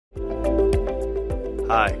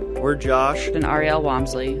Hi, we're Josh and Ariel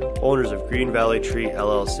Wamsley, owners of Green Valley Tree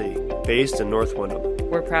LLC, based in North Windham.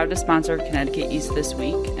 We're proud to sponsor Connecticut East This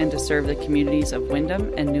Week and to serve the communities of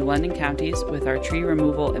Windham and New London counties with our tree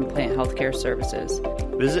removal and plant health care services.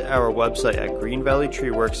 Visit our website at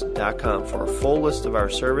greenvalleytreeworks.com for a full list of our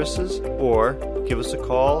services or give us a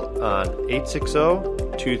call on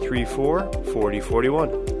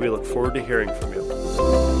 860-234-4041. We look forward to hearing from you.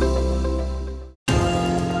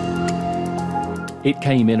 It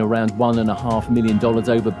came in around $1.5 million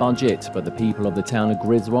over budget, but the people of the town of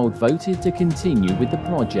Griswold voted to continue with the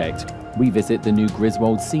project. We visit the new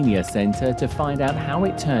Griswold Senior Centre to find out how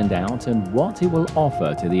it turned out and what it will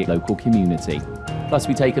offer to the local community. Plus,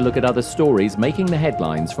 we take a look at other stories making the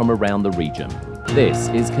headlines from around the region. This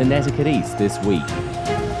is Connecticut East This Week.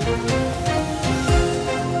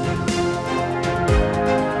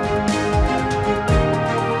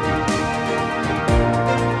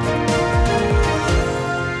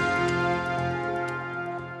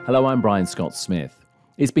 Hello, I'm Brian Scott Smith.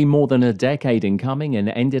 It's been more than a decade in coming and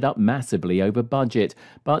ended up massively over budget.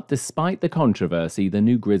 But despite the controversy, the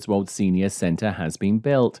new Griswold Senior Centre has been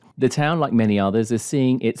built. The town, like many others, is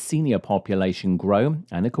seeing its senior population grow.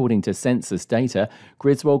 And according to census data,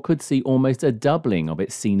 Griswold could see almost a doubling of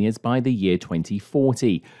its seniors by the year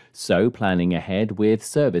 2040. So planning ahead with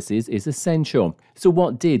services is essential. So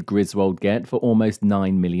what did Griswold get for almost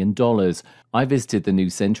 $9 million? I visited the new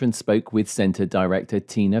centre and spoke with Centre Director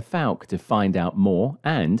Tina Falk to find out more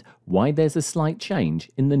and why there's a slight change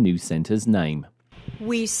in the new centre's name.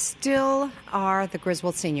 We still are the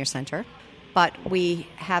Griswold Senior Center, but we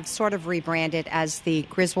have sort of rebranded as the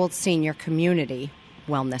Griswold Senior Community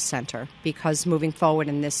Wellness Center because moving forward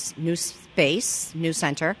in this new space, new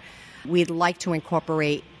center, we'd like to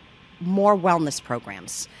incorporate more wellness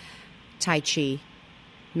programs, Tai Chi,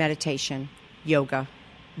 meditation, yoga,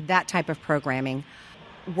 that type of programming,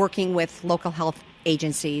 working with local health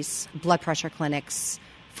agencies, blood pressure clinics,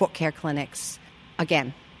 foot care clinics,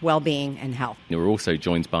 again, well-being and health. We're also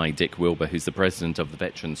joined by Dick Wilbur, who's the president of the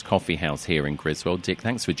Veterans Coffee House here in Griswold. Dick,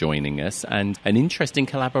 thanks for joining us, and an interesting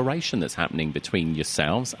collaboration that's happening between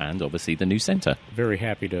yourselves and obviously the new centre. Very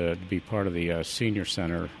happy to be part of the Senior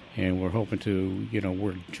Center, and we're hoping to,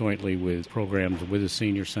 work jointly with programs with the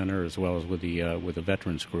Senior Center as well as with the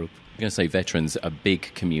Veterans Group. I'm going to say veterans, a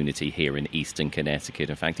big community here in Eastern Connecticut.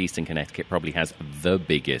 In fact, Eastern Connecticut probably has the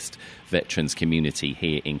biggest veterans community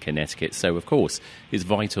here in Connecticut. So, of course, it's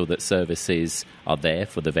vital that services are there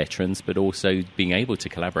for the veterans, but also being able to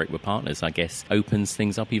collaborate with partners, I guess, opens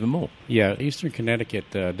things up even more. Yeah, Eastern Connecticut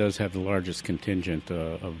does have the largest contingent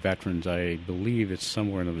of veterans. I believe it's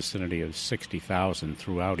somewhere in the vicinity of 60,000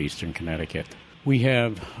 throughout Eastern Connecticut. We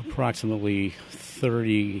have approximately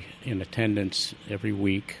 30 in attendance every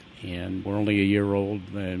week. And we're only a year old,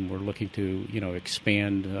 and we're looking to,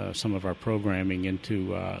 expand some of our programming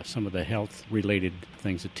into some of the health-related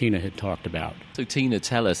things that Tina had talked about. So, Tina,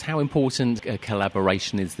 tell us, how important a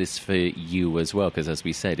collaboration is this for you as well? Because, as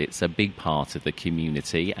we said, it's a big part of the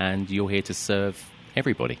community, and you're here to serve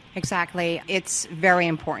everybody. Exactly. It's very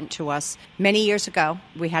important to us. Many years ago,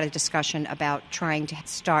 we had a discussion about trying to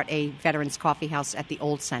start a veterans coffee house at the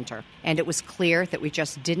old center. And it was clear that we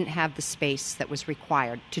just didn't have the space that was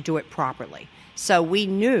required to do it properly. So we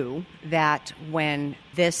knew that when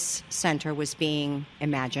this center was being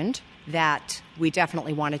imagined, that we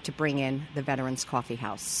definitely wanted to bring in the Veterans Coffee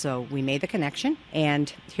House. So we made the connection,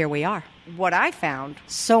 and here we are. What I found,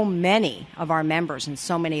 so many of our members and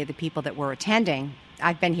so many of the people that were attending,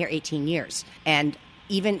 I've been here 18 years, and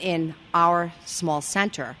even in our small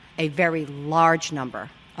center, a very large number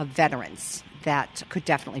of veterans that could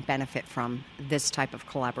definitely benefit from this type of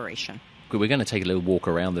collaboration. We're going to take a little walk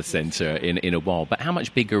around the centre in a while, but how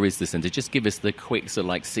much bigger is the centre? Just give us the quick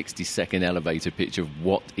 60-second elevator pitch of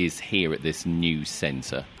what is here at this new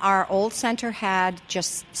centre. Our old centre had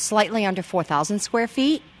just slightly under 4,000 square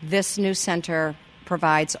feet. This new centre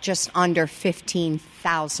provides just under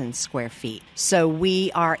 15,000 square feet. So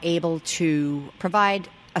we are able to provide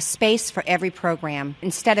a space for every program.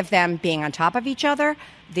 Instead of them being on top of each other,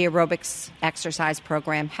 the aerobics exercise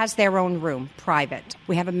program has their own room, private.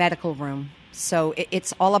 We have a medical room. So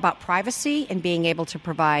it's all about privacy and being able to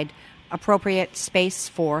provide appropriate space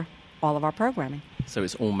for all of our programming. So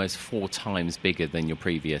it's almost 4 times bigger than your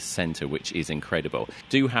previous centre, which is incredible.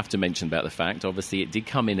 Do have to mention about the fact, obviously, it did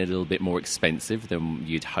come in a little bit more expensive than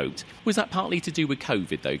you'd hoped. Was that partly to do with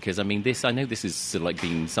COVID, though? Because, I mean, I know this is sort of like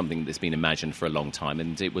been something that's been imagined for a long time,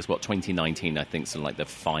 and it was, 2019, I think, sort of like the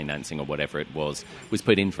financing or whatever it was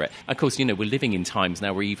put in for it. Of course, we're living in times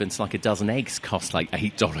now where even like a dozen eggs cost like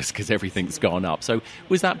 $8 because everything's gone up. So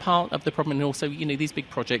was that part of the problem? And also, these big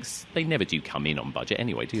projects, they never do come in on budget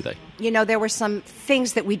anyway, do they? There were some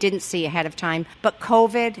things that we didn't see ahead of time, but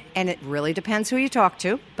COVID, and it really depends who you talk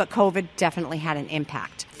to, but COVID definitely had an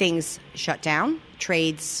impact. Things shut down.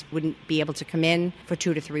 Trades wouldn't be able to come in for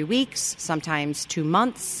 2 to 3 weeks, sometimes 2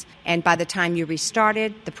 months. And by the time you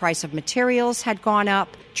restarted, the price of materials had gone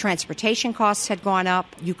up, transportation costs had gone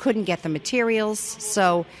up, you couldn't get the materials.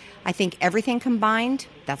 So I think everything combined,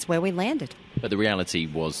 that's where we landed. But the reality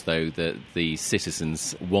was, though, that the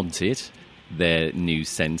citizens wanted their new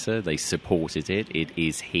centre. They supported it. It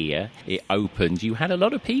is here. It opened. You had a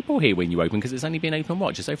lot of people here when you opened because it's only been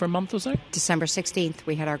open, just over a month or so? December 16th,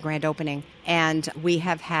 we had our grand opening. And we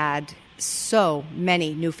have had so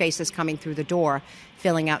many new faces coming through the door,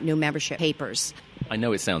 filling out new membership papers. I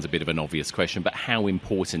know it sounds a bit of an obvious question, but how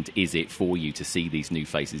important is it for you to see these new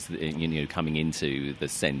faces, coming into the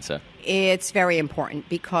centre? It's very important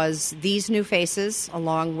because these new faces,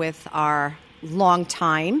 along with our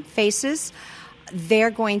long-time faces,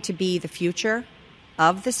 they're going to be the future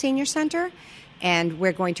of the senior center, and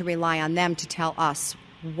we're going to rely on them to tell us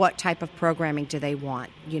what type of programming do they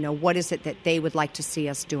want. What is it that they would like to see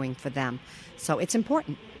us doing for them? So it's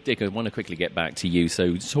important. Dick, I want to quickly get back to you.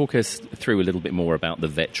 So talk us through a little bit more about the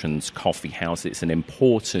Veterans Coffee House. It's an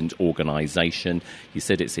important organisation. You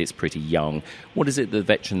said it's pretty young. What is it the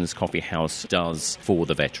Veterans Coffee House does for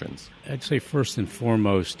the veterans? I'd say first and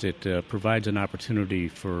foremost, it provides an opportunity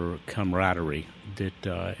for camaraderie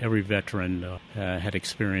that every veteran had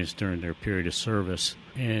experienced during their period of service.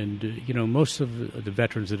 And, most of the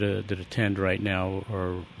veterans that attend right now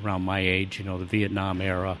are around my age, the Vietnam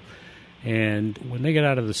era. And when they get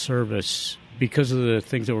out of the service, because of the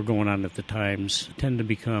things that were going on at the times, tend to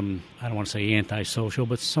become, I don't want to say antisocial,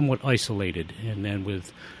 but somewhat isolated. And then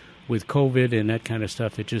with COVID and that kind of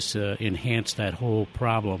stuff, it just enhanced that whole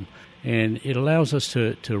problem. And it allows us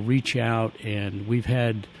to reach out, and we've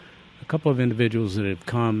had a couple of individuals that have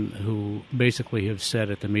come who basically have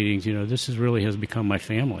said at the meetings, this really has become my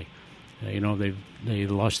family. They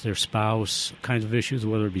lost their spouse, kinds of issues,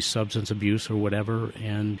 whether it be substance abuse or whatever,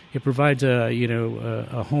 and it provides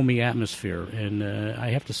a homey atmosphere. And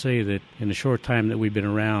I have to say that in the short time that we've been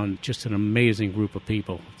around, just an amazing group of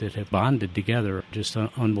people that have bonded together just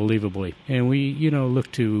unbelievably. And we,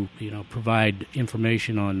 look to, provide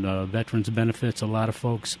information on veterans benefits. A lot of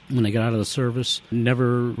folks, when they get out of the service,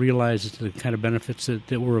 never realized the kind of benefits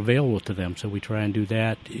that were available to them. So we try and do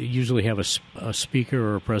that. Usually have a speaker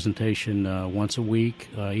or a presentation once a week,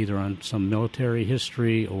 either on some military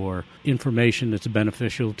history or information that's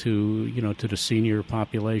beneficial to the senior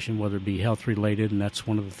population, whether it be health related, and that's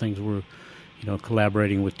one of the things we're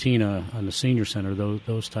collaborating with Tina on the senior center,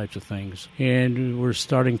 those types of things. And we're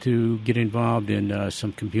starting to get involved in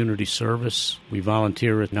some community service. We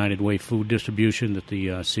volunteer at United Way Food Distribution that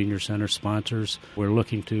the senior center sponsors. We're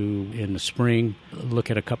looking to, in the spring,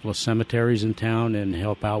 look at a couple of cemeteries in town and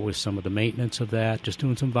help out with some of the maintenance of that, just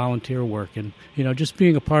doing some volunteer work and, just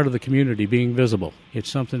being a part of the community, being visible.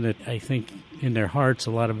 It's something that I think in their hearts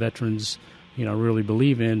a lot of veterans, really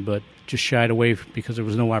believe in, but just shied away because there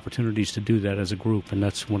was no opportunities to do that as a group, and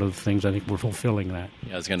that's one of the things I think we're fulfilling that.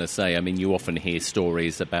 Yeah, I was going to say, you often hear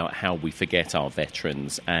stories about how we forget our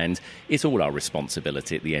veterans, and it's all our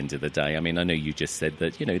responsibility at the end of the day. I know you just said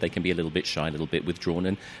that, they can be a little bit shy, a little bit withdrawn,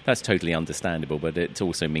 and that's totally understandable, but it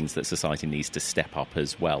also means that society needs to step up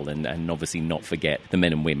as well and obviously not forget the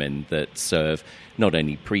men and women that serve, not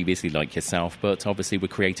only previously like yourself, but obviously we're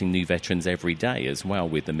creating new veterans every day as well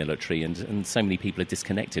with the military, and so many people are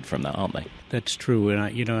disconnected from that, aren't they? That's true, and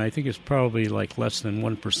I think it's probably like less than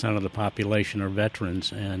 1% of the population are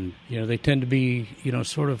veterans, and they tend to be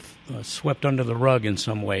sort of swept under the rug in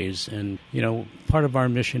some ways. And part of our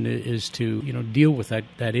mission is to deal with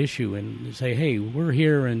that issue and say, hey, we're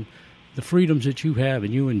here, and the freedoms that you have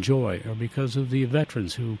and you enjoy are because of the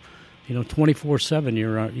veterans who 24/7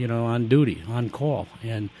 you're on duty, on call.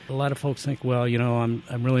 And a lot of folks think, well, I'm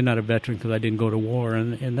really not a veteran because I didn't go to war,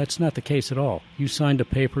 and that's not the case at all. You signed a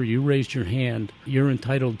paper, you raised your hand, you're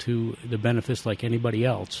entitled to the benefits like anybody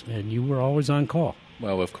else, and you were always on call.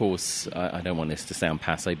 Well, of course, I don't want this to sound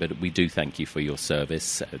passé, but we do thank you for your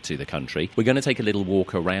service to the country. We're going to take a little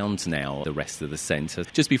walk around now, the rest of the centre.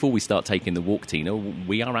 Just before we start taking the walk, Tina,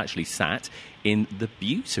 we are actually sat in the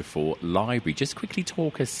beautiful library. Just quickly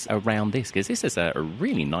talk us around this, because this is a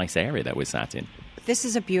really nice area that we're sat in. This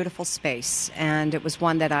is a beautiful space, and it was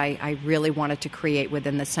one that I really wanted to create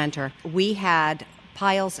within the center. We had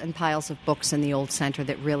piles and piles of books in the old center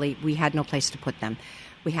that really, we had no place to put them.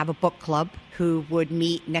 We have a book club who would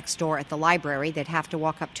meet next door at the library. They'd have to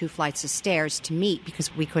walk up 2 flights of stairs to meet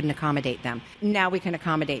because we couldn't accommodate them. Now we can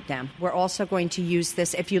accommodate them. We're also going to use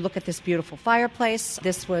this. If you look at this beautiful fireplace,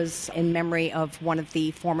 this was in memory of one of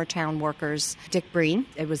the former town workers, Dick Breen.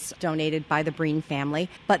 It was donated by the Breen family.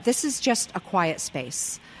 But this is just a quiet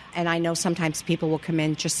space. And I know sometimes people will come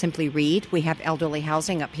in, just simply read. We have elderly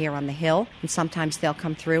housing up here on the hill, and sometimes they'll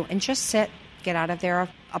come through and just sit, get out of their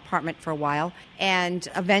apartment for a while. And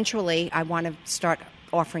eventually, I want to start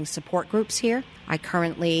offering support groups here. I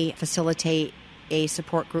currently facilitate a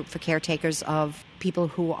support group for caretakers of people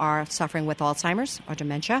who are suffering with Alzheimer's or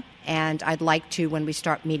dementia. And I'd like to, when we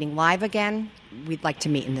start meeting live again, we'd like to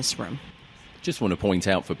meet in this room. Just want to point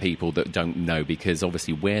out for people that don't know, because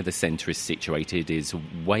obviously where the centre is situated is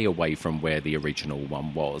way away from where the original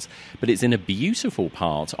one was. But it's in a beautiful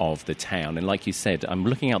part of the town. And like you said, I'm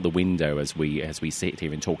looking out the window as we sit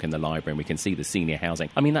here and talk in the library, and we can see the senior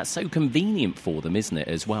housing. I mean, that's so convenient for them, isn't it,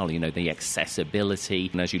 as well? You know, the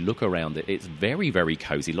accessibility. And as you look around it, it's very, very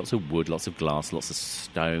cosy. Lots of wood, lots of glass, lots of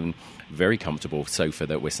stone. Very comfortable sofa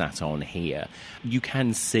that we're sat on here. You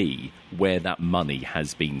can see where that money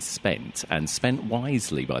has been spent, and spent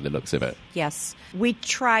wisely by the looks of it. Yes. We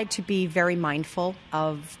tried to be very mindful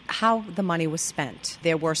of how the money was spent.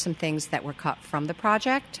 There were some things that were cut from the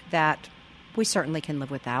project that we certainly can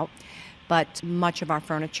live without. But much of our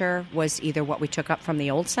furniture was either what we took up from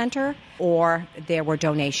the old center, or there were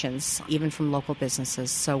donations, even from local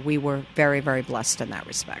businesses. So we were very, very blessed in that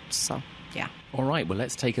respect. So, yeah. All right, well,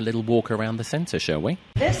 let's take a little walk around the centre, shall we?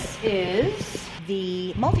 This is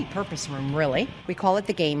the multi-purpose room, really. We call it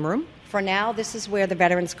the game room. For now, this is where the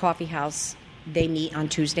Veterans Coffee House, they meet on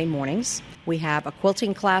Tuesday mornings. We have a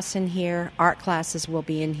quilting class in here, art classes will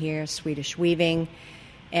be in here, Swedish weaving,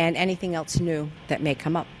 and anything else new that may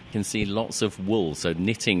come up. You can see lots of wool, so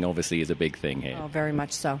knitting obviously is a big thing here. Oh, very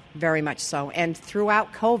much so, very much so. And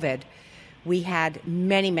throughout COVID, we had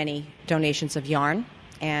many, many donations of yarn.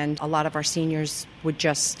 And a lot of our seniors would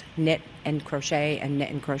just knit and crochet and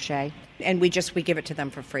knit and crochet. And we give it to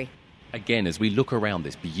them for free. Again, as we look around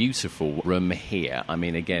this beautiful room here, I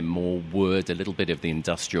mean, again, more wood, a little bit of the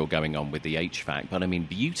industrial going on with the HVAC, but I mean,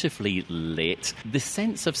 beautifully lit. The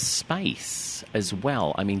sense of space as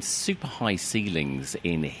well. I mean, super high ceilings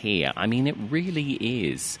in here. I mean, it really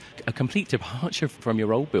is a complete departure from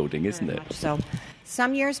your old building, isn't it? So,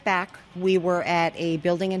 some years back, we were at a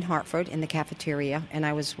building in Hartford in the cafeteria, and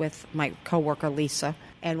I was with my coworker, Lisa.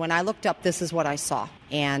 And when I looked up, this is what I saw.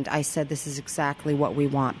 And I said, this is exactly what we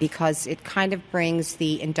want, because it kind of brings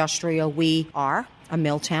the industrial. We are a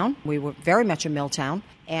mill town. We were very much a mill town.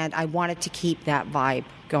 And I wanted to keep that vibe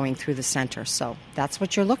going through the center. So that's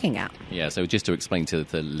what you're looking at. Yeah, so just to explain to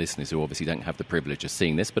the listeners who obviously don't have the privilege of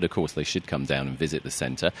seeing this, but of course they should come down and visit the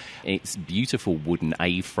centre. It's beautiful wooden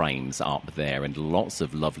A-frames up there and lots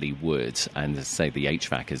of lovely wood. And as I say, the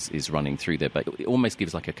HVAC is running through there, but it almost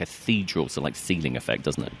gives like a cathedral, so like ceiling effect,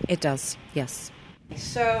 doesn't it? It does, yes.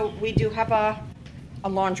 So we do have a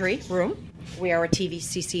laundry room. We are a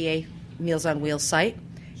TVCCA Meals on Wheels site.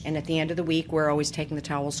 And at the end of the week, we're always taking the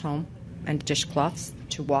towels home and dishcloths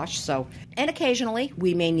to wash. And occasionally,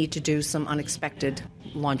 we may need to do some unexpected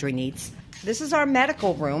laundry needs. This is our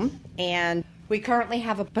medical room, and we currently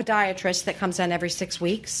have a podiatrist that comes in every 6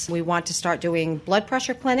 weeks. We want to start doing blood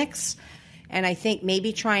pressure clinics, and I think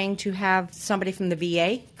maybe trying to have somebody from the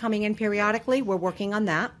VA coming in periodically. We're working on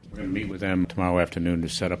that. We're going to meet with them tomorrow afternoon to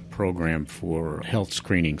set up a program for health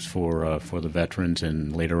screenings for the veterans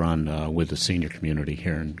and later on with the senior community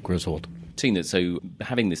here in Griswold. Tina, so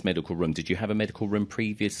having this medical room, did you have a medical room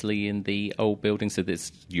previously in the old building? So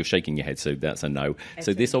you're shaking your head, so that's a no.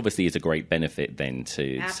 So this obviously is a great benefit then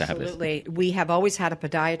to have this. Absolutely. We have always had a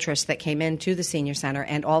podiatrist that came into the senior center,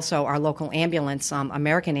 and also our local ambulance,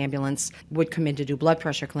 American Ambulance, would come in to do blood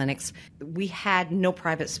pressure clinics. We had no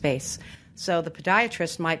private space. So the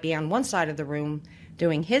podiatrist might be on one side of the room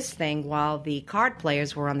doing his thing while the card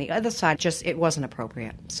players were on the other side. Just, it wasn't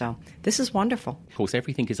appropriate. So this is wonderful. Of course,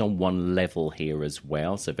 everything is on one level here as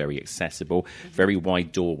well, so very accessible, very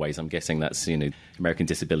wide doorways. I'm guessing that's, American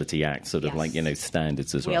Disability Act sort of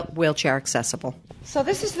standards as well. Wheelchair accessible. So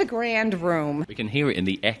this is the grand room. We can hear it in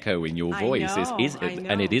the echo in your voice. I know.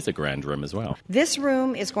 And it is a grand room as well. This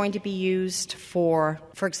room is going to be used for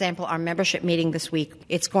example, our membership meeting this week.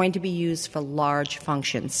 It's going to be used for large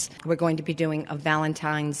functions. We're going to be doing a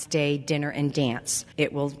Valentine's Day dinner and dance.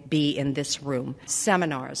 It will be in this room.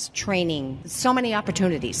 Seminars, training, so many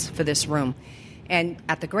opportunities for this room. And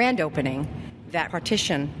at the grand opening, that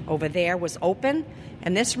partition over there was open,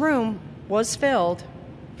 and this room was filled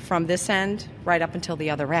from this end right up until the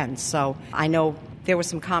other end. So I know there were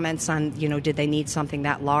some comments on, did they need something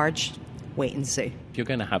that large? Wait and see. If you're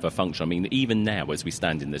going to have a function, I mean, even now as we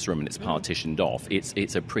stand in this room and it's partitioned off,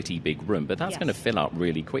 it's a pretty big room, but that's going to fill up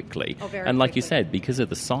really quickly. And like you said, because of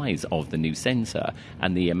the size of the new centre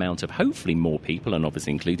and the amount of hopefully more people, and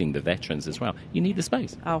obviously including the veterans as well, you need the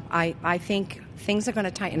space. Oh, I think things are going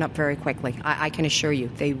to tighten up very quickly. I can assure you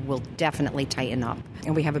they will definitely tighten up.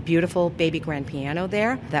 And we have a beautiful baby grand piano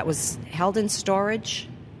there that was held in storage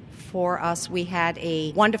for us. We had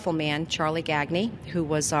a wonderful man, Charlie Gagney, who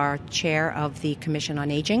was our chair of the Commission on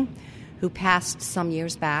Aging, who passed some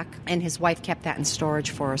years back, and his wife kept that in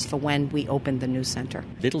storage for us for when we opened the new center.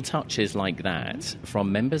 Little touches like that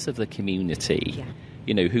from members of the community,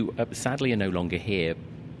 who sadly are no longer here,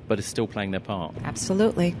 but are still playing their part.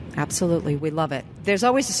 Absolutely. We love it. There's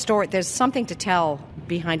always a story. There's something to tell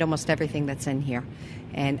behind almost everything that's in here,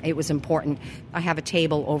 and it was important. I have a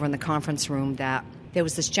table over in the conference room that there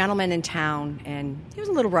was this gentleman in town, and he was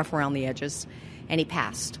a little rough around the edges, and he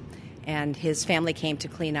passed. And his family came to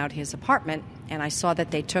clean out his apartment, and I saw that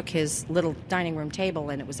they took his little dining room table,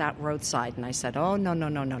 and it was out roadside. And I said, oh,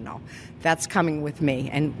 no. That's coming with me.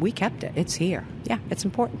 And we kept it. It's here. Yeah, it's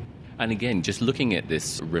important. And again, just looking at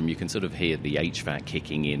this room, you can sort of hear the HVAC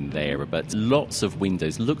kicking in there, but lots of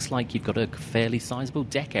windows. Looks like you've got a fairly sizable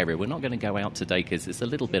deck area. We're not going to go out today because it's a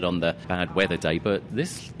little bit on the bad weather day, but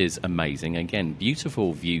this is amazing. Again,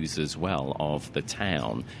 beautiful views as well of the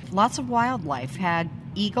town. Lots of wildlife. Had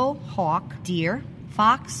eagle, hawk, deer,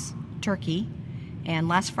 fox, turkey, and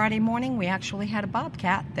last Friday morning we actually had a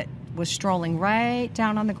bobcat that was strolling right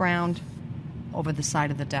down on the ground over the side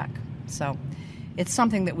of the deck. So it's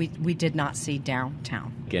something that we did not see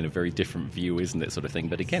downtown. Again, a very different view, isn't it, sort of thing?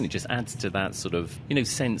 But again, it just adds to that sort of,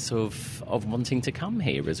 sense of wanting to come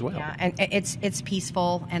here as well. Yeah, and it's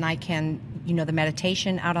peaceful, and I can, the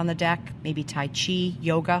meditation out on the deck, maybe Tai Chi,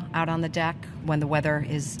 yoga out on the deck when the weather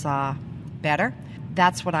is better.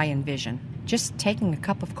 That's what I envision. Just taking a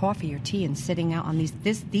cup of coffee or tea and sitting out on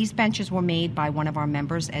these benches were made by one of our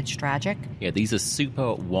members, Ed Stragic. Yeah, these are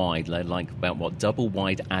super wide, like about double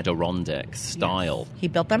wide Adirondack style. Yes. He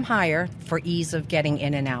built them higher for ease of getting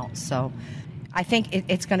in and out. So I think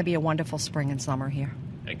it's going to be a wonderful spring and summer here.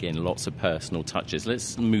 Again, lots of personal touches.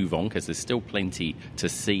 Let's move on because there's still plenty to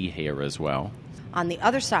see here as well. On the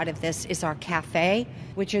other side of this is our cafe,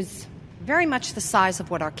 which is very much the size of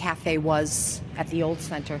what our cafe was at the old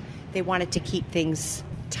center. They wanted to keep things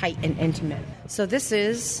tight and intimate. So this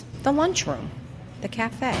is the lunchroom, the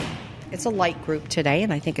cafe. It's a light group today,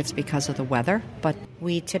 and I think it's because of the weather. But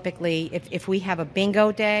we typically, if we have a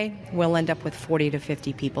bingo day, we'll end up with 40 to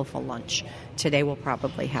 50 people for lunch. Today we'll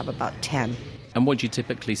probably have about 10. And what do you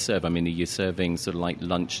typically serve? I mean, are you serving sort of like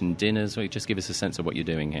lunch and dinners? Or just give us a sense of what you're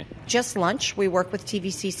doing here. Just lunch. We work with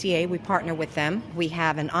TVCCA. We partner with them. We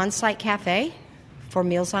have an on-site cafe for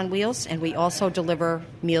Meals on Wheels, and we also deliver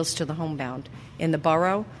meals to the homebound in the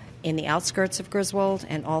borough, in the outskirts of Griswold,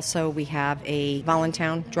 and also we have a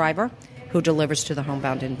Voluntown driver who delivers to the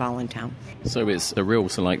homebound in Voluntown. So it's a real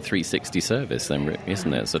sort of like 360 service then,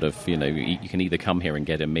 isn't it? Sort of, you can either come here and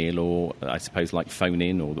get a meal or I suppose like phone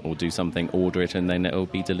in or do something, order it, and then it'll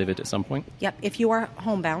be delivered at some point? Yep. If you are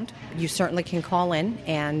homebound, you certainly can call in,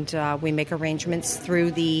 and we make arrangements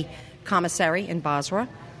through the commissary in Basra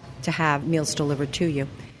to have meals delivered to you.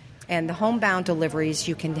 And the homebound deliveries,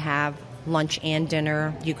 you can have lunch and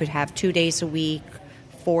dinner. You could have 2 days a week,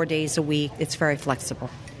 4 days a week. It's very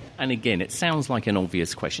flexible. And again, it sounds like an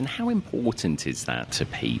obvious question. How important is that to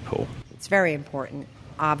people? It's very important,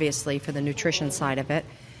 obviously, for the nutrition side of it.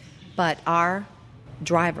 But our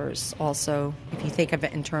drivers also, if you think of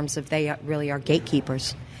it in terms of they really are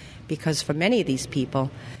gatekeepers, because for many of these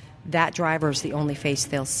people, that driver is the only face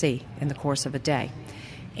they'll see in the course of a day.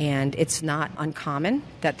 And it's not uncommon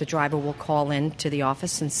that the driver will call in to the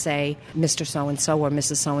office and say, Mr. So-and-so or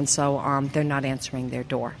Mrs. So-and-so, they're not answering their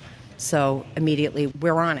door. So immediately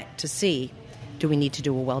we're on it to see, Do we need to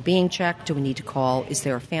do a well-being check? Do we need to call? Is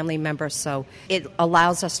there a family member? So it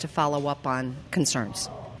allows us to follow up on concerns,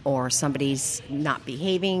 or somebody's not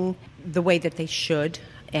behaving the way that they should,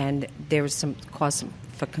 and there's some cause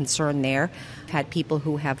for concern there. I've had people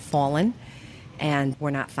who have fallen and were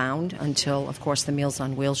not found until, of course, the Meals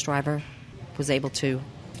on Wheels driver was able to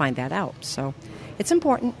find that out. So it's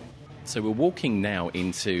important. So we're walking now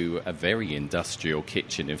into a very industrial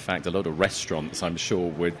kitchen. In fact, a lot of restaurants, I'm sure,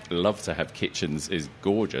 would love to have kitchens as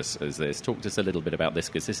gorgeous as this. Talk to us a little bit about this,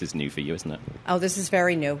 because this is new for you, isn't it? Oh, this is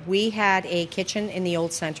very new. We had a kitchen in the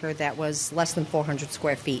old center that was less than 400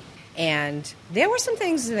 square feet. And there were some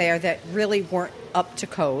things there that really weren't up to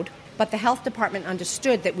code. But the health department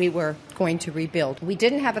understood that we were going to rebuild. We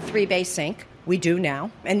didn't have a 3-bay sink. We do now.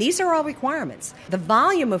 And these are all requirements. The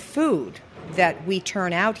volume of food that we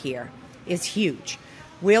turn out here is huge.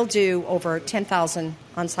 We'll do over 10,000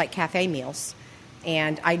 on-site cafe meals,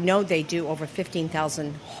 and I know they do over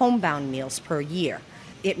 15,000 homebound meals per year.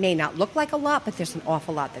 It may not look like a lot, but there's an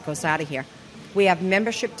awful lot that goes out of here. We have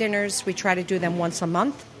membership dinners. We try to do them once a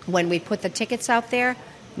month. When we put the tickets out there,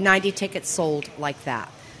 90 tickets sold like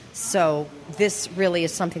that. So this really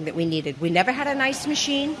is something that we needed. We never had an ice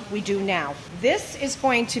machine. We do now. This is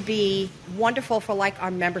going to be wonderful for like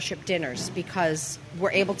our membership dinners, because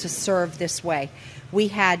we're able to serve this way. We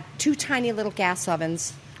had 2 tiny little gas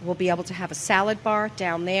ovens. We'll be able to have a salad bar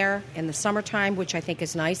down there in the summertime, which I think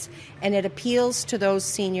is nice. And it appeals to those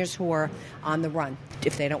seniors who are on the run.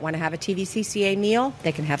 If they don't want to have a TVCCA meal,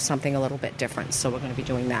 they can have something a little bit different. So we're going to be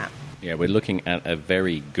doing that. Yeah, we're looking at a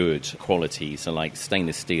very good quality, so like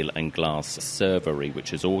stainless steel and glass servery,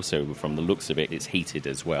 which is also, from the looks of it, it's heated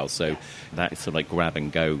as well. So that's sort of like grab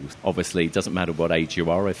and go. Obviously, it doesn't matter what age you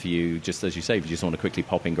are. If you, just as you say, if you just want to quickly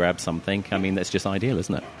pop and grab something, I mean, that's just ideal,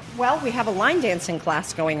 isn't it? Well, we have a line dancing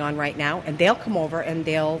class going on right now, and they'll come over and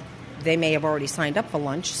they may have already signed up for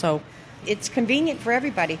lunch. So it's convenient for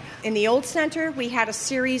everybody. In the old center, we had a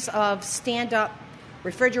series of stand-up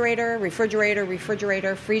refrigerator,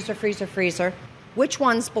 freezer, freezer. Which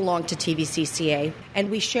ones belong to TVCCA? And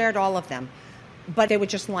we shared all of them, but they were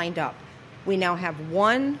just lined up. We now have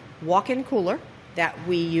one walk-in cooler that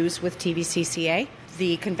we use with TVCCA,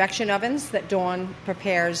 the convection ovens that Dawn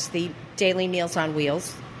prepares the daily Meals on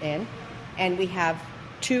Wheels in, and we have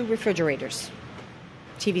 2 refrigerators.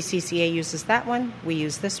 TVCCA uses that one, we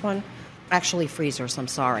use this one. Actually, freezers, I'm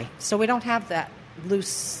sorry. So we don't have that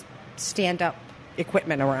loose stand-up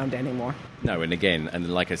equipment around anymore. No, and again,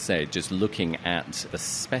 and like I said, just looking at the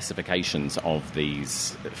specifications of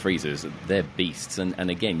these freezers, they're beasts.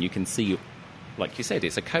 And again, you can see, like you said,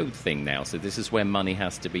 it's a code thing now. So this is where money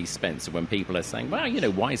has to be spent. So when people are saying, well, you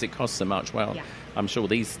know, why does it cost so much? Well, yeah. I'm sure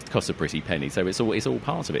these cost a pretty penny. So it's all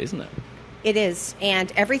part of it, isn't it? It is.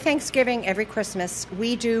 And every Thanksgiving, every Christmas,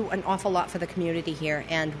 we do an awful lot for the community here.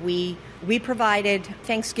 And we provided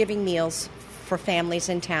Thanksgiving meals for families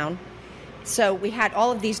in town. So we had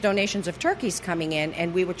all of these donations of turkeys coming in,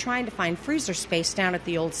 and we were trying to find freezer space down at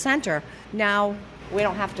the old center. Now we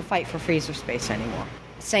don't have to fight for freezer space anymore.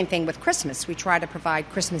 Same thing with Christmas. We try to provide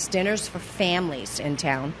Christmas dinners for families in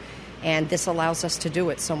town, and this allows us to do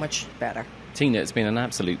it so much better. Tina, it's been an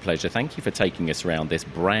absolute pleasure. Thank you for taking us around this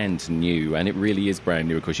brand new, and it really is brand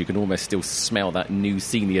new, of course. You can almost still smell that new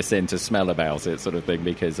senior centre smell about it, sort of thing,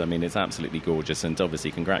 because, I mean, it's absolutely gorgeous. And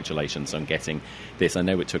obviously, congratulations on getting this. I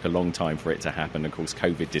know it took a long time for it to happen. Of course,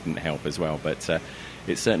 COVID didn't help as well, but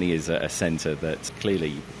it certainly is a centre that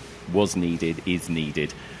clearly was needed, is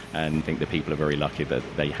needed, and I think the people are very lucky that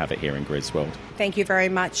they have it here in Griswold. Thank you very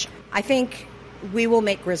much. I think we will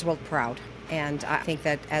make Griswold proud. And I think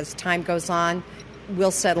that as time goes on,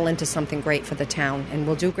 we'll settle into something great for the town, and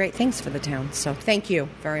we'll do great things for the town. So thank you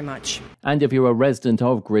very much. And if you're a resident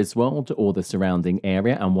of Griswold or the surrounding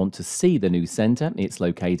area and want to see the new centre, it's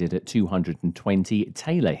located at 220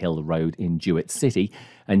 Taylor Hill Road in Jewett City.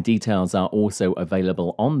 And details are also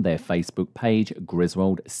available on their Facebook page,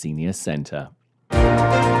 Griswold Senior Centre.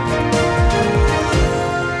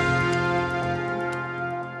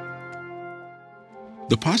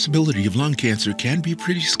 The possibility of lung cancer can be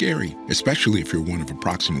pretty scary, especially if you're one of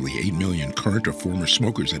approximately 8 million current or former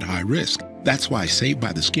smokers at high risk. That's why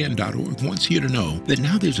SaveByTheScan.org wants you to know that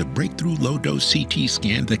now there's a breakthrough low-dose CT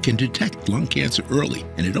scan that can detect lung cancer early,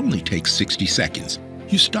 and it only takes 60 seconds.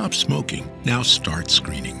 You stop smoking, now start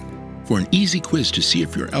screening. For an easy quiz to see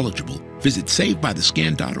if you're eligible, visit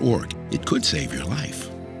SaveByTheScan.org. It could save your life.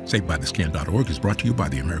 SaveByTheScan.org is brought to you by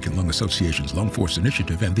the American Lung Association's Lung Force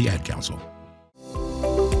Initiative and the Ad Council.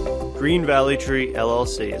 Green Valley Tree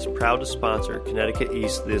LLC is proud to sponsor Connecticut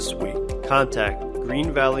East this week. Contact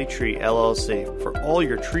Green Valley Tree LLC for all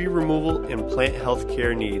your tree removal and plant health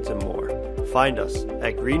care needs and more. Find us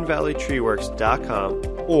at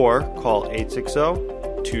greenvalleytreeworks.com or call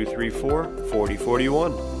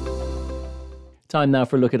 860-234-4041. Time now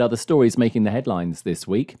for a look at other stories making the headlines this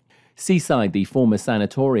week. Seaside, the former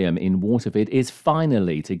sanatorium in Waterford, is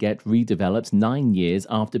finally to get redeveloped 9 years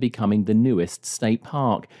after becoming the newest state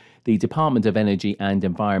park. The Department of Energy and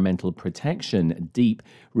Environmental Protection, DEEP,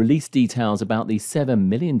 released details about the $7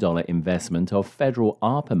 million investment of federal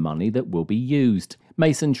ARPA money that will be used.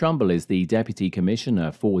 Mason Trumbull is the Deputy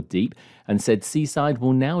Commissioner for DEEP and said Seaside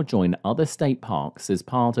will now join other state parks as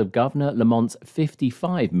part of Governor Lamont's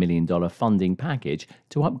 $55 million funding package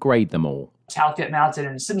to upgrade them all. Talcott Mountain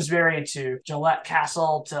in Simsbury to Gillette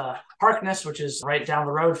Castle to Harkness, which is right down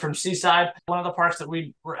the road from Seaside. One of the parks that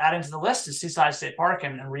we were adding to the list is Seaside State Park,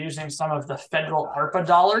 and we're using some of the federal ARPA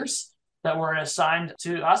dollars that were assigned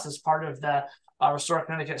to us as part of the Restore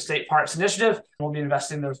Connecticut State Parks Initiative. We'll be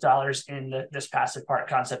investing those dollars in this passive park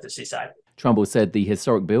concept at Seaside. Trumbull said the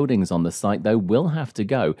historic buildings on the site, though, will have to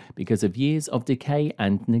go because of years of decay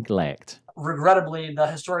and neglect. Regrettably, the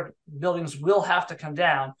historic buildings will have to come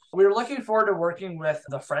down. We're looking forward to working with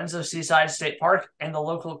the Friends of Seaside State Park and the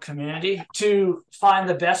local community to find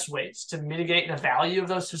the best ways to mitigate the value of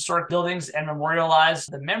those historic buildings and memorialize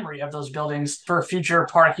the memory of those buildings for future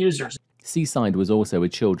park users. Seaside was also a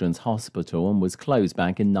children's hospital and was closed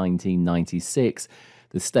back in 1996.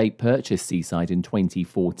 The state purchased Seaside in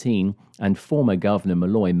 2014, and former Governor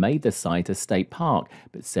Malloy made the site a state park,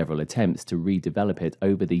 but several attempts to redevelop it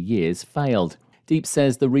over the years failed. DEEP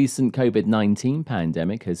says the recent COVID-19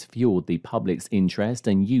 pandemic has fueled the public's interest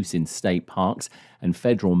and use in state parks, and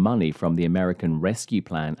federal money from the American Rescue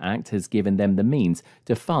Plan Act has given them the means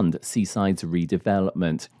to fund Seaside's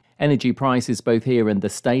redevelopment. Energy prices both here in the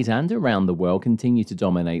state and around the world continue to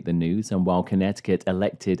dominate the news, and while Connecticut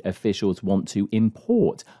elected officials want to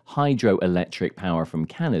import hydroelectric power from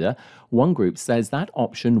Canada, one group says that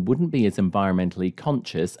option wouldn't be as environmentally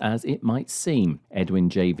conscious as it might seem.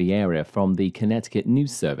 Edwin J. Vieira from the Connecticut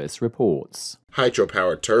News Service reports.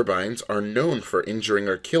 Hydropower turbines are known for injuring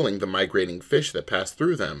or killing the migrating fish that pass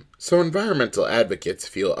through them, so environmental advocates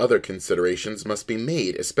feel other considerations must be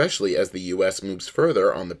made, especially as the U.S. moves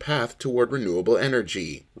further on the path toward renewable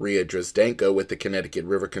energy. Ria Drozdenko with the Connecticut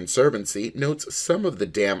River Conservancy notes some of the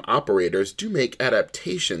dam operators do make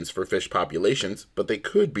adaptations for fish populations, but they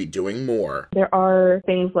could be doing more. There are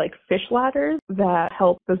things like fish ladders that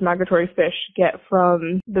help those migratory fish get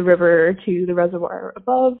from the river to the reservoir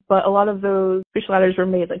above, but a lot of those fish ladders were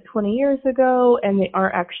made like 20 years ago, and they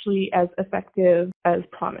aren't actually as effective as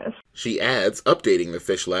promised. She adds updating the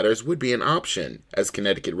fish ladders would be an option. As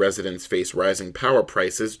Connecticut residents face rising power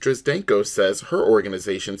prices, Drozdenko says her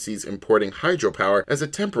organization sees importing hydropower as a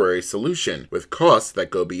temporary solution, with costs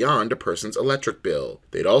that go beyond a person's electric bill.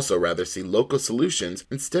 They'd also rather see local solutions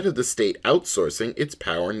instead of the state outsourcing its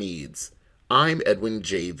power needs. I'm Edwin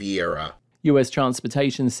J. Vieira. U.S.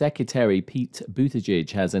 Transportation Secretary Pete Buttigieg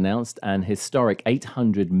has announced an historic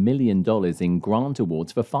 $800 million in grant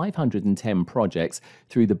awards for 510 projects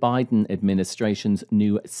through the Biden administration's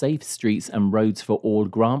new Safe Streets and Roads for All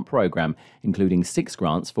grant program, including 6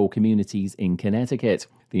 grants for communities in Connecticut.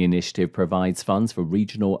 The initiative provides funds for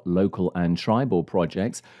regional, local, and tribal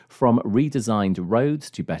projects, from redesigned roads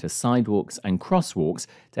to better sidewalks and crosswalks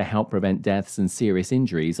to help prevent deaths and serious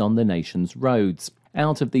injuries on the nation's roads.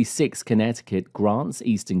 Out of the 6 Connecticut grants,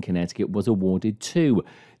 Eastern Connecticut was awarded 2.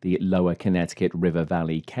 The Lower Connecticut River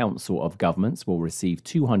Valley Council of Governments will receive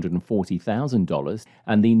 $240,000,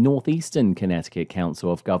 and the Northeastern Connecticut Council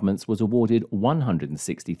of Governments was awarded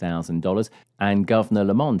 $160,000, and Governor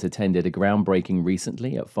Lamont attended a groundbreaking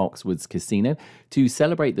recently at Foxwoods Casino to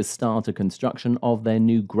celebrate the start of construction of their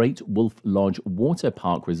new Great Wolf Lodge Water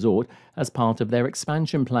Park Resort as part of their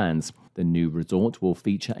expansion plans. The new resort will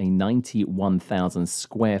feature a 91,000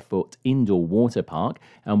 square foot indoor water park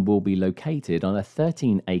and will be located on a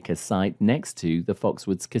 13-acre site next to the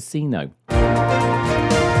Foxwoods Casino.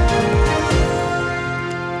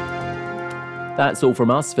 That's all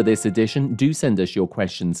from us for this edition. Do send us your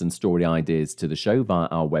questions and story ideas to the show via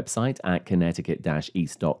our website at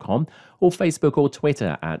connecticut-east.com or Facebook or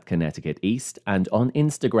Twitter at Connecticut East and on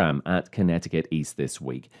Instagram at Connecticut East This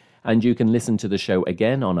Week. And you can listen to the show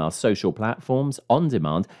again on our social platforms, on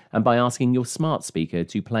demand, and by asking your smart speaker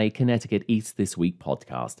to play Connecticut East This Week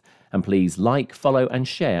podcast. And please like, follow, and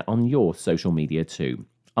share on your social media too.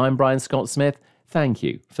 I'm Brian Scott Smith. Thank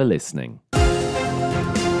you for listening.